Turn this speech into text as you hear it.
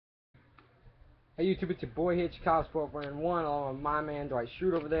Hey YouTube, it's your boy here, Chicago Sport Brand 1, along with my man Dwight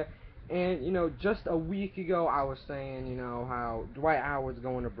Howard over there. And, just a week ago I was saying, how Dwight Howard's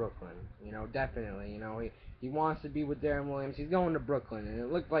going to Brooklyn. Definitely, he wants to be with Darren Williams. He's going to Brooklyn, and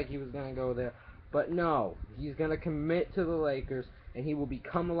it looked like he was going to go there. But no, he's going to commit to the Lakers, and he will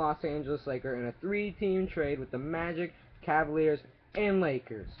become a Los Angeles Laker in a 3-team trade with the Magic, Cavaliers, and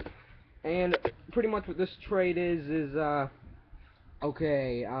Lakers. And pretty much what this trade is,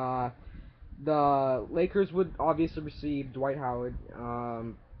 the Lakers would obviously receive Dwight Howard.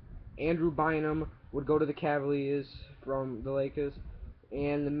 Andrew Bynum would go to the Cavaliers from the Lakers.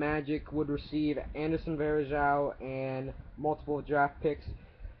 And the Magic would receive Anderson Varejao and multiple draft picks.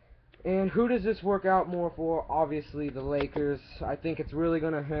 And who does this work out more for? Obviously the Lakers. I think it's really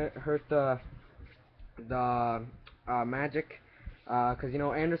going to hurt the Magic. Because,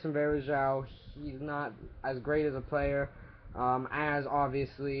 Anderson Varejao, he's not as great as a player as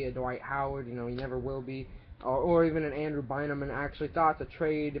obviously a Dwight Howard. He never will be, or even an Andrew Bynum. And I actually thought the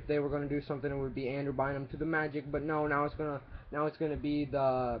trade, if they were going to do something, it would be Andrew Bynum to the Magic. But no, now it's gonna be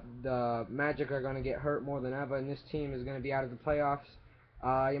the Magic are gonna get hurt more than ever, and this team is gonna be out of the playoffs.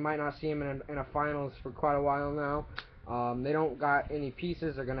 You might not see them in a finals for quite a while now. They don't got any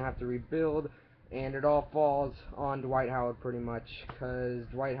pieces. They're gonna have to rebuild. And it all falls on Dwight Howard pretty much, because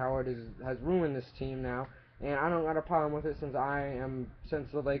Dwight Howard has ruined this team now. And I don't got a problem with it, since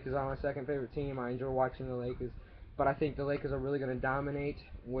the Lakers are my second favorite team. I enjoy watching the Lakers, but I think the Lakers are really going to dominate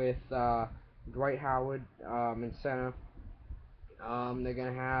with Dwight Howard in center. They're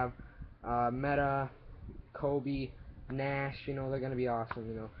going to have Meta, Kobe, Nash. They're going to be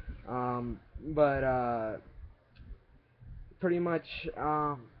awesome. But pretty much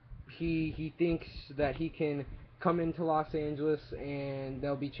he thinks that he can come into Los Angeles and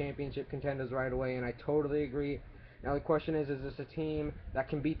they'll be championship contenders right away, and I totally agree. Now the question is this a team that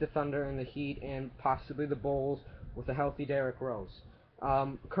can beat the Thunder and the Heat and possibly the Bulls with a healthy Derrick Rose?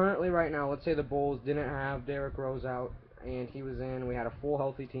 Currently right now, let's say the Bulls didn't have Derrick Rose out and he was in, we had a full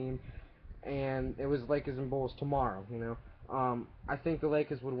healthy team, and it was Lakers and Bulls tomorrow, I think the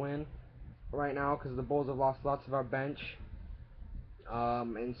Lakers would win right now because the Bulls have lost lots of our bench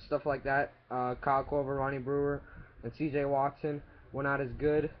and stuff like that. Kyle Korver, Ronnie Brewer, and C.J. Watson were not as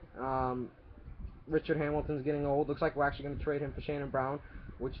good. Richard Hamilton's getting old. Looks like we're actually going to trade him for Shannon Brown,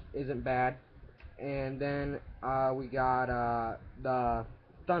 which isn't bad. And then we got the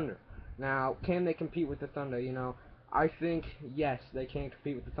Thunder. Now, can they compete with the Thunder? I think, yes, they can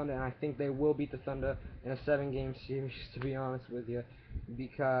compete with the Thunder, and I think they will beat the Thunder in a 7-game series, to be honest with you,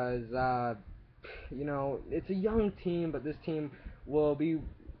 because it's a young team, but this team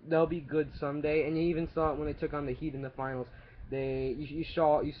they'll be good someday. And you even saw it when they took on the Heat in the finals. You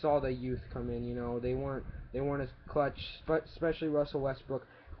saw the youth come in. They weren't as clutch, especially Russell Westbrook.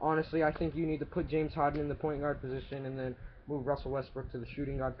 Honestly, I think you need to put James Harden in the point guard position and then move Russell Westbrook to the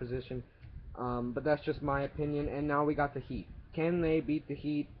shooting guard position. But that's just my opinion. And now we got the Heat. Can they beat the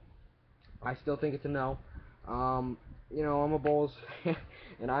Heat? I still think it's a no. I'm a Bulls fan,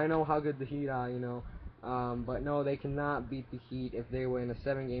 and I know how good the Heat are, but no, they cannot beat the Heat if they were in a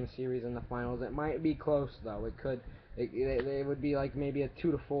 7-game series in the finals. It might be close, though. It would be like maybe a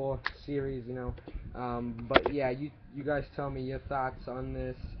 2-4 series, But yeah, you guys tell me your thoughts on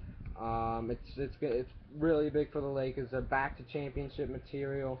this. It's really big for the Lakers. They're back to championship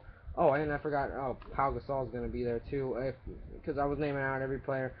material. Oh, and I forgot. Oh, Pau Gasol's gonna be there too. Because I was naming out every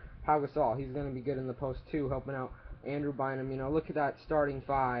player. Pau Gasol, he's gonna be good in the post too, helping out Andrew Bynum. Look at that starting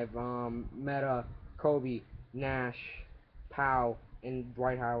five. Meta, Kobe, Nash, Pau, and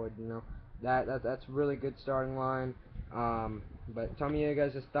Dwight Howard. That's really good starting line. But tell me your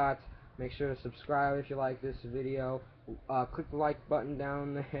guys' thoughts. Make sure to subscribe if you like this video. Click the like button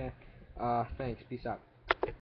down there. Thanks. Peace out.